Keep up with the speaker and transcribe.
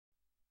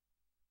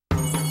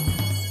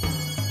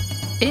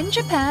In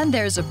Japan,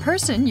 there's a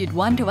person you'd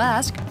want to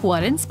ask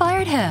what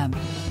inspired him.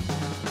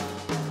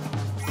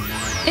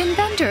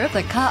 Inventor of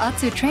the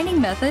KAATSU training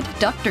method,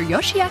 Dr.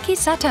 Yoshiaki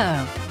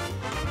Sato.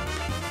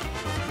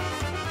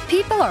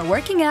 People are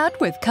working out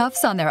with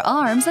cuffs on their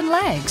arms and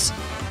legs.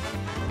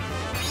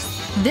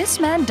 This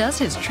man does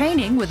his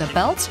training with a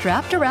belt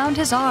strapped around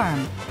his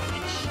arm.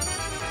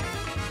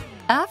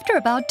 After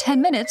about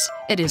 10 minutes,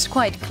 it is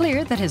quite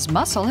clear that his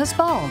muscle has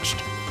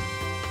bulged.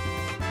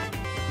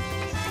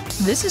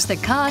 This is the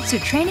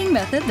KAATSU training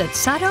method that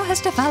Sato has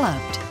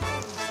developed.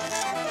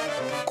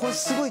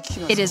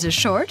 It is a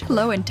short,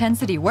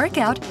 low-intensity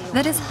workout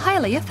that is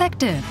highly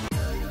effective.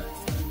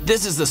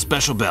 This is the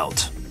special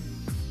belt.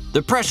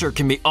 The pressure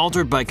can be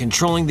altered by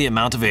controlling the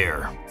amount of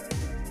air.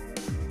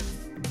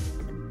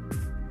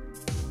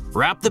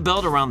 Wrap the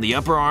belt around the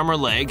upper arm or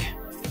leg.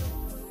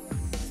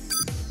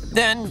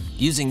 Then,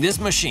 using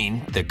this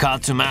machine, the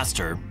KAATSU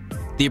Master,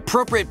 the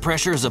appropriate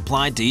pressure is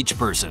applied to each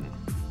person.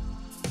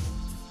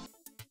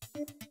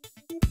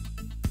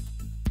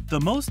 The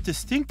most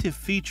distinctive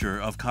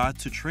feature of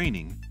KAATSU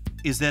training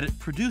is that it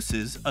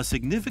produces a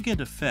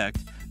significant effect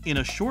in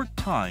a short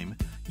time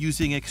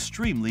using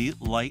extremely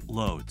light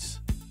loads.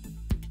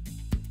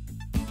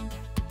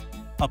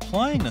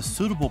 Applying a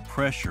suitable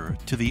pressure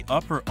to the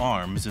upper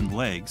arms and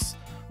legs,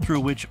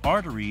 through which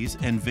arteries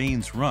and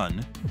veins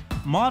run,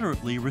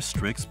 moderately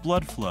restricts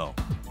blood flow.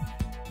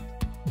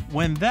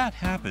 When that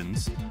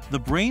happens, the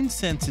brain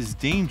senses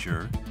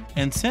danger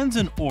and sends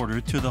an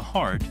order to the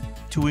heart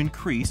to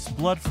increase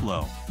blood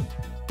flow.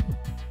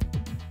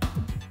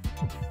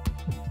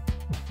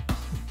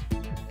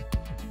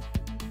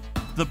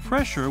 The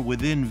pressure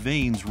within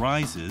veins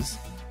rises,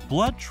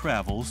 blood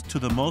travels to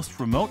the most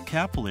remote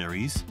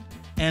capillaries,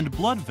 and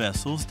blood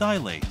vessels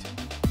dilate.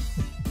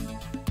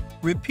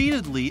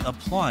 Repeatedly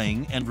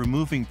applying and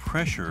removing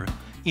pressure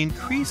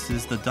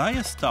increases the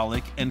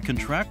diastolic and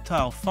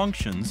contractile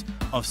functions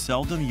of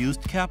seldom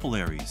used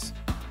capillaries,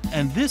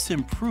 and this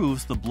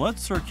improves the blood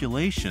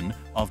circulation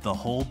of the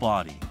whole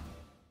body.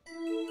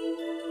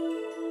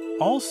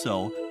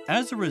 Also,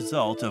 as a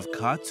result of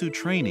KAATSU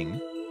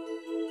training,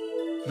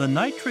 the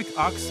nitric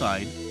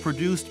oxide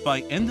produced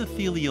by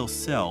endothelial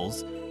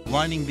cells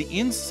lining the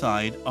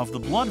inside of the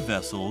blood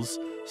vessels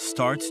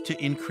starts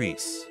to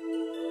increase.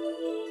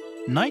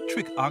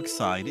 Nitric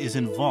oxide is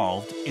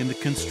involved in the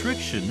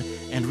constriction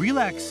and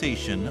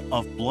relaxation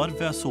of blood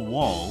vessel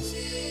walls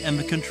and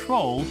the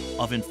control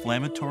of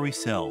inflammatory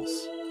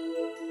cells.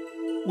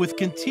 With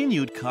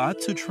continued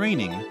KAATSU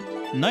training,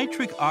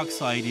 nitric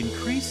oxide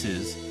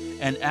increases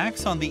and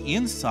acts on the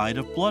inside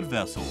of blood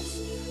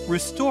vessels,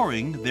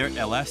 restoring their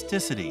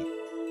elasticity.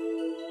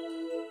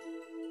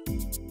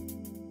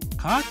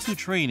 KAATSU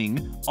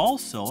training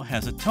also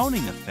has a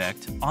toning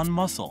effect on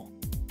muscle.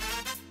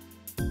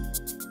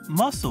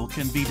 Muscle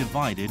can be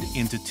divided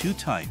into two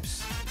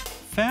types: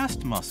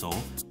 fast muscle,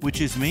 which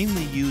is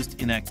mainly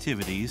used in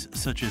activities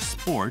such as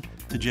sport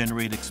to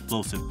generate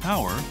explosive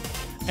power,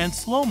 and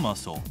slow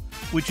muscle,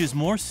 which is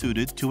more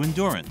suited to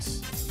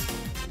endurance.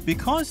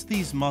 Because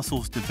these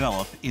muscles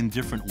develop in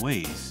different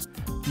ways,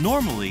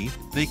 normally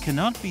they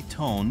cannot be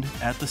toned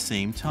at the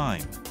same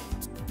time.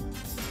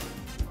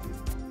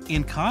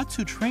 In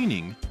KAATSU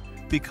training,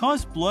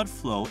 because blood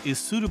flow is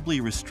suitably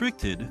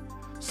restricted,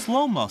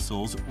 slow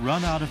muscles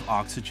run out of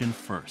oxygen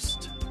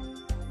first.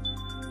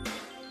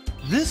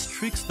 This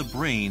tricks the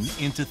brain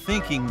into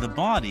thinking the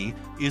body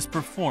is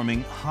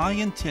performing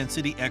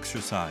high-intensity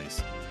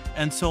exercise,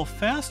 and so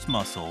fast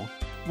muscle,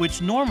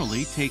 which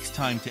normally takes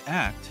time to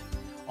act,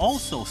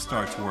 also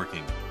starts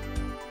working.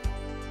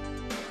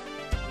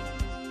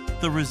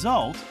 The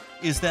result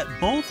is that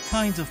both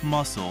kinds of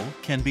muscle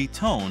can be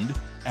toned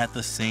at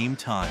the same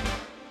time.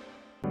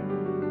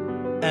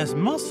 As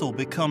muscle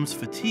becomes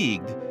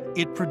fatigued,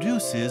 it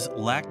produces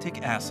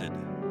lactic acid.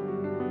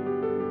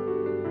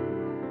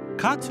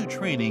 KAATSU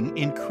training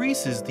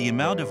increases the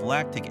amount of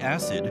lactic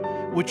acid,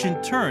 which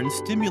in turn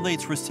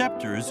stimulates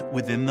receptors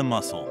within the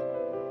muscle.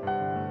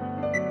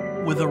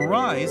 With a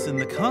rise in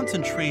the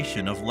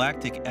concentration of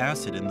lactic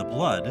acid in the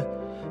blood,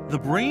 the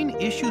brain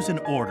issues an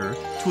order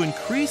to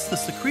increase the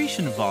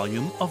secretion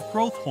volume of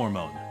growth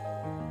hormone.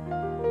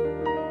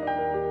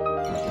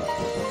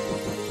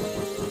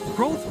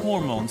 Growth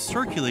hormone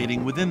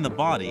circulating within the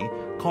body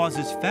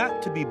causes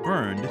fat to be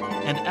burned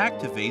and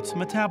activates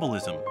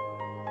metabolism.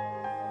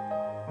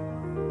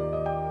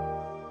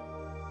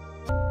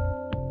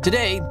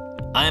 Today,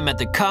 I am at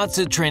the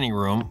KAATSU training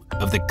room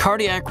of the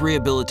Cardiac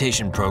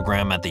Rehabilitation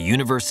Program at the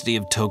University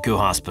of Tokyo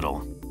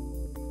Hospital.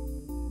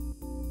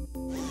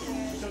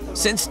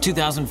 Since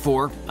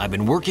 2004, I've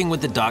been working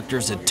with the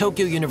doctors at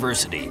Tokyo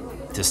University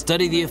to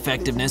study the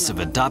effectiveness of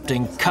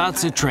adopting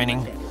KAATSU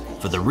training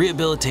for the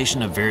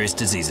rehabilitation of various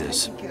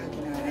diseases.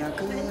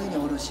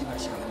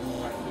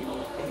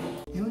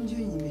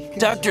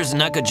 Drs.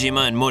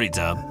 Nakajima and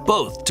Morita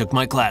both took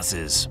my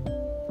classes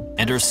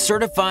and are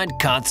certified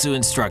KAATSU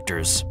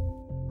instructors.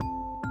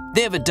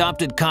 They have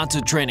adopted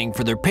KAATSU training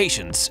for their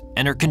patients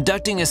and are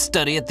conducting a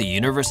study at the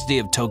University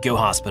of Tokyo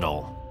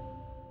Hospital.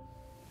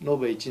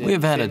 We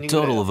have had a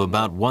total of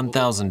about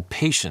 1,000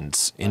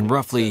 patients in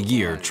roughly a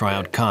year try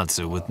out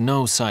KAATSU with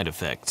no side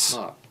effects.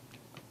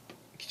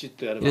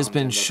 It has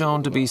been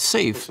shown to be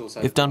safe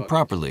if done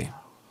properly.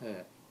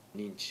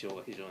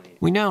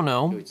 We now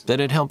know that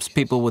it helps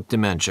people with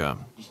dementia.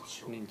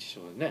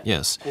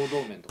 Yes,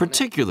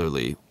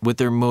 particularly with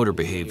their motor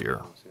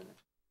behavior.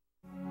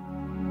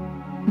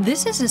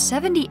 This is a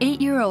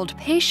 78-year-old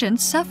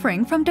patient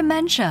suffering from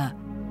dementia.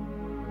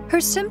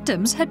 Her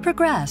symptoms had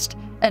progressed,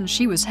 and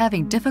she was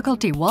having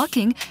difficulty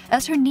walking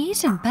as her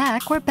knees and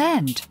back were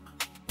bent.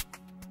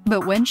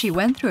 But when she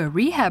went through a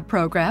rehab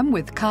program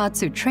with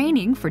KAATSU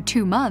training for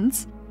 2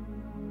 months,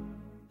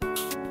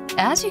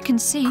 as you can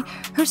see,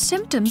 her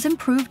symptoms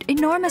improved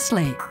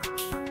enormously.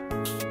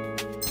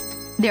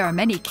 There are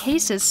many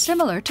cases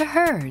similar to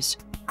hers.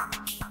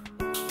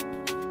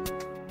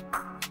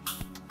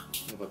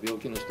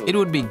 It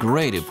would be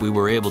great if we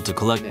were able to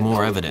collect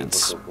more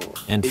evidence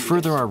and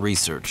further our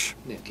research,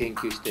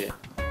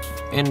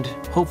 and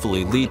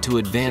hopefully lead to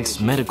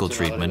advanced medical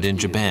treatment in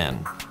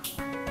Japan.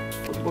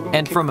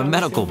 And from a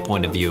medical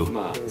point of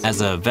view,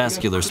 as a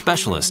vascular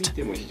specialist,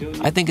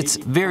 I think it's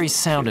very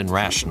sound and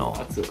rational.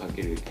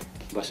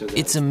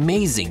 It's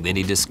amazing that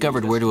he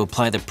discovered where to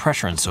apply the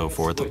pressure and so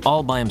forth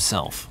all by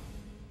himself.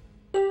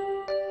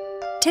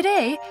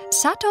 Today,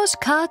 Sato's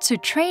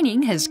KAATSU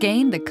training has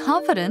gained the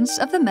confidence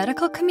of the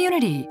medical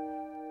community.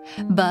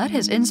 But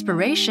his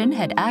inspiration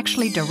had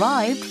actually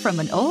derived from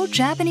an old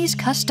Japanese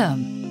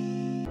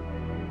custom.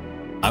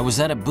 I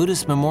was at a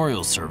Buddhist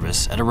memorial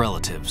service at a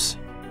relative's.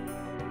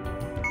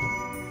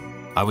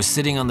 I was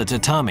sitting on the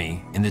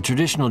tatami in the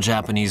traditional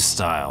Japanese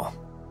style.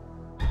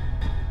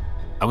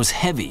 I was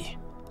heavy,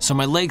 so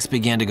my legs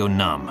began to go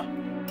numb.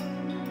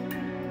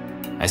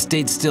 I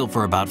stayed still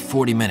for about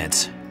 40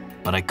 minutes,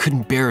 but I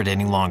couldn't bear it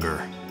any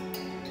longer.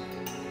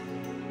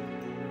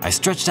 I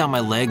stretched out my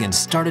leg and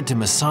started to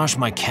massage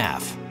my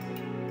calf.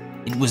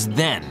 It was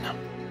then.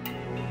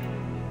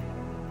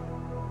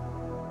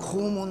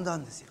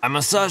 I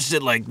massaged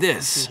it like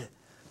this,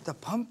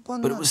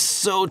 but it was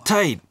so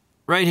tight,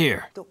 right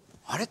here.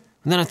 And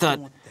then I thought,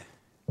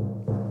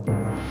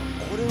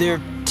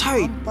 they're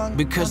tight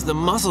because the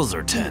muscles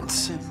are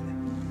tense.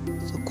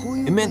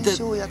 It meant that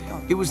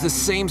it was the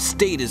same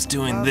state as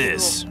doing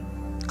this,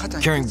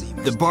 carrying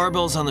the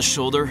barbells on the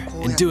shoulder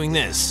and doing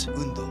this.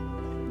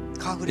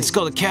 It's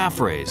called a calf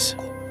raise.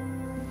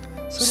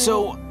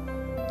 So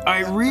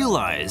I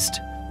realized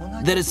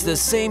that it's the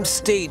same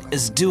state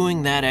as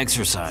doing that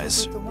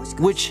exercise,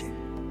 which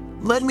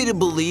led me to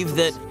believe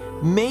that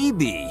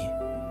maybe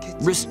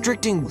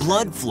restricting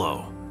blood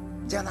flow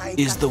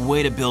is the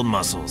way to build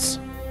muscles.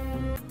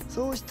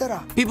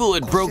 People who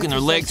had broken their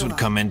legs would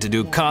come in to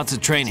do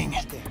KAATSU training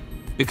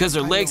because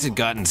their legs had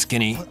gotten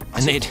skinny,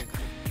 and they'd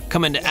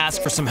come in to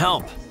ask for some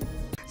help.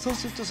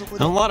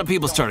 And a lot of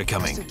people started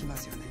coming.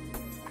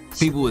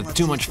 People with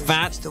too much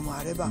fat,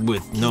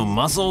 with no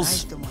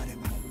muscles,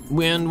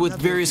 and with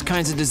various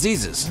kinds of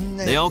diseases.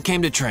 They all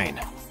came to train.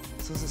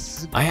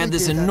 I had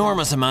this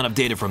enormous amount of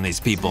data from these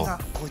people,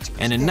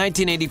 and in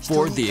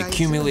 1984 the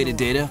accumulated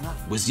data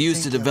was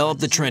used to develop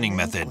the training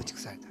method.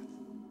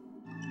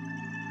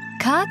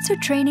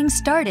 KAATSU training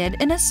started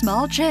in a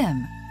small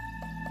gym.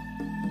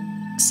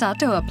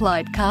 Sato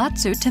applied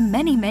KAATSU to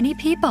many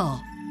people.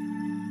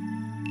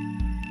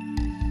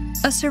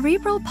 A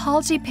cerebral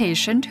palsy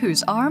patient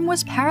whose arm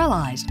was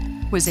paralyzed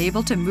was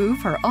able to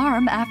move her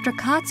arm after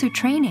KAATSU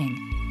training.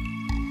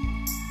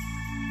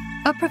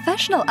 A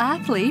professional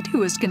athlete who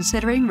was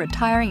considering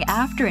retiring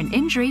after an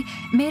injury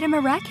made a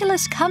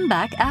miraculous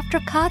comeback after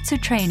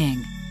KAATSU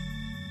training.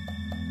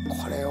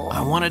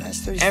 I wanted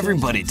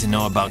everybody to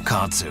know about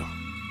KAATSU.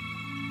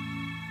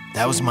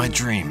 That was my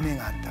dream.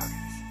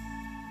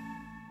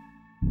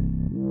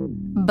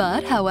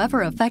 But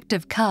however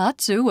effective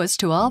KAATSU was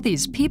to all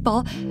these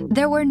people,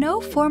 there were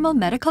no formal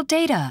medical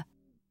data.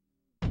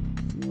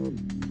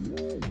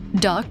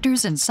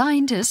 Doctors and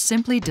scientists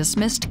simply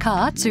dismissed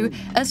KAATSU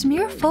as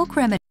mere folk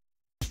remedy.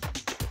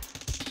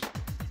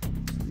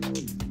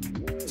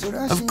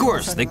 Of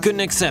course, they couldn't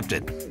accept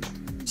it.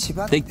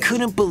 They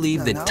couldn't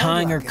believe that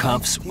tying her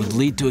cuffs would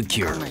lead to a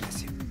cure.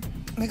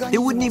 They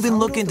wouldn't even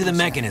look into the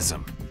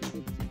mechanism.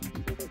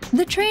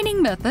 The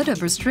training method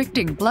of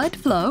restricting blood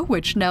flow,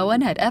 which no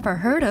one had ever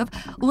heard of,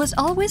 was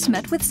always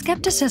met with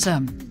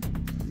skepticism.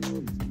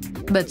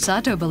 But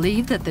Sato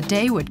believed that the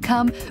day would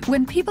come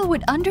when people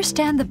would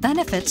understand the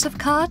benefits of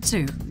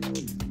KAATSU.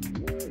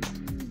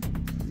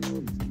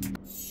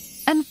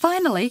 And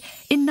finally,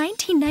 in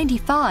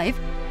 1995,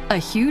 a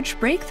huge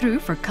breakthrough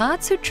for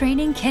KAATSU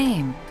training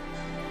came.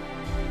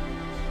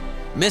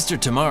 Mr.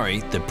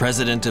 Tamari, the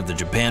president of the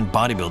Japan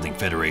Bodybuilding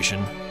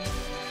Federation,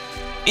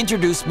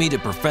 introduced me to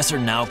Professor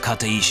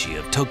Naokata Ishii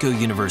of Tokyo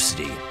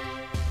University.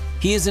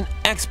 He is an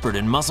expert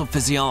in muscle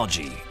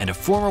physiology and a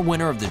former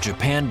winner of the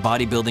Japan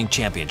Bodybuilding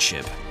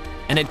Championship,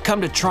 and had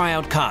come to try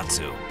out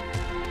KAATSU.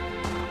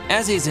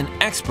 As he is an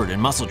expert in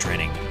muscle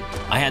training,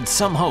 I had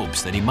some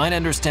hopes that he might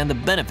understand the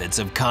benefits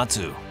of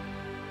KAATSU.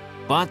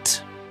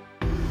 But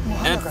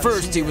at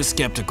first he was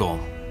skeptical.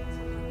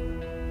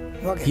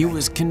 He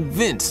was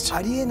convinced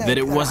that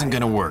it wasn't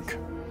going to work.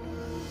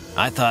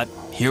 I thought,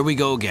 here we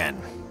go again.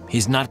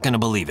 He's not going to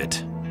believe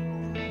it.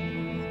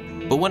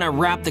 But when I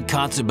wrapped the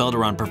KAATSU belt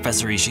around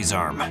Professor Ishii's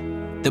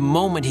arm, the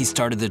moment he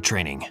started the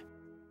training,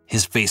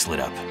 his face lit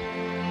up.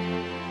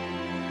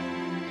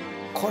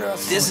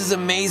 This is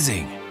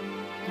amazing.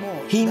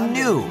 He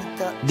knew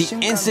the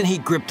instant he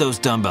gripped those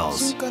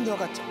dumbbells.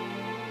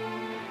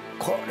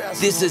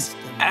 This is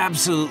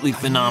absolutely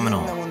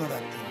phenomenal.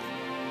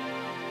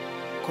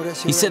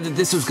 He said that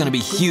this was going to be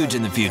huge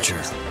in the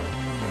future.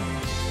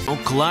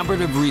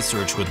 Collaborative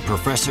research with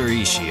Professor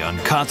Ishii on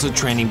KAATSU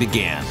training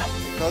began.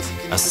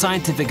 A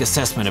scientific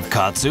assessment of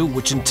KAATSU,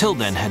 which until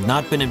then had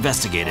not been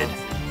investigated,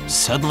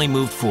 suddenly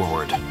moved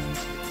forward.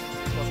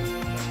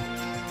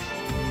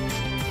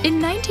 In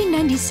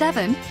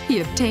 1997,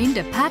 he obtained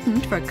a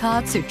patent for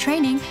KAATSU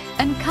training,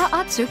 and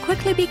KAATSU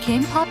quickly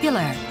became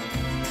popular.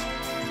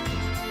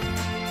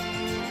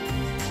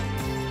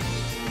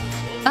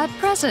 At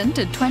present,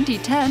 in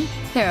 2010,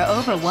 there are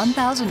over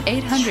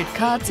 1,800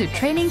 KAATSU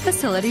training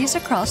facilities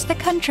across the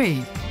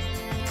country.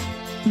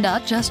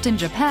 Not just in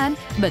Japan,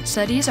 but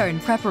studies are in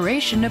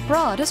preparation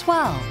abroad as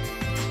well.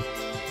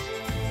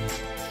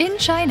 In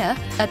China,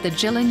 at the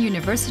Jilin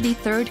University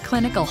 3rd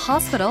Clinical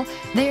Hospital,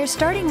 they are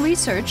starting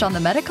research on the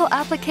medical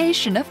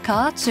application of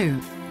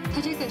KAATSU.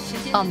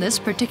 On this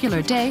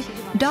particular day,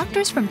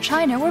 doctors from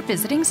China were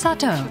visiting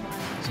Sato.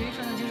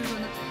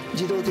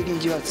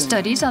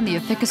 Studies on the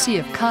efficacy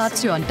of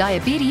KAATSU on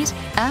diabetes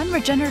and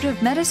regenerative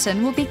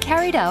medicine will be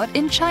carried out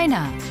in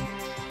China.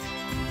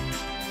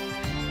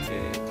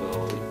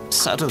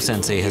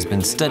 Sato-sensei has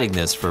been studying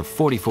this for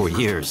 44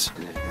 years.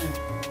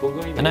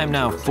 And I'm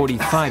now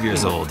 45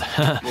 years old.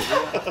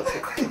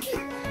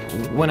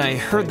 When I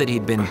heard that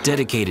he'd been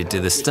dedicated to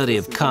the study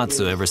of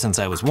KAATSU ever since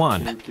I was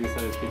 1,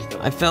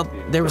 I felt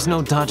there was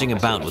no dodging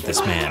about with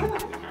this man.